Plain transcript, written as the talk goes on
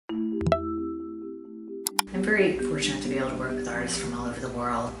I'm very fortunate to be able to work with artists from all over the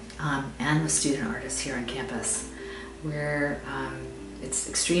world and with student artists here on campus, where it's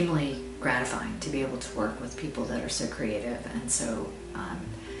extremely gratifying to be able to work with people that are so creative and so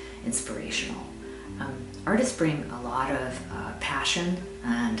inspirational. Artists bring a lot of passion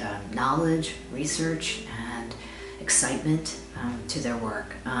and knowledge, research, and excitement to their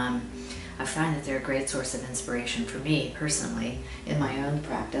work. I find that they're a great source of inspiration for me personally in my own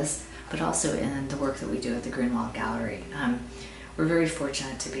practice, but also in the work that we do at the Grunwald Gallery. We're very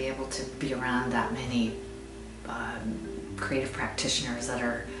fortunate to be able to be around that many creative practitioners that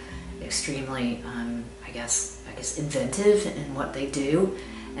are extremely, I guess, inventive in what they do,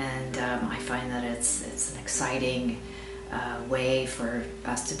 and I find that it's an exciting way for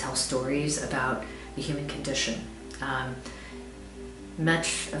us to tell stories about the human condition.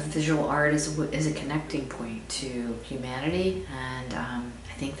 Much of visual art is a connecting point to humanity, and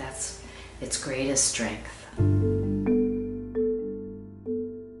I think that's its greatest strength.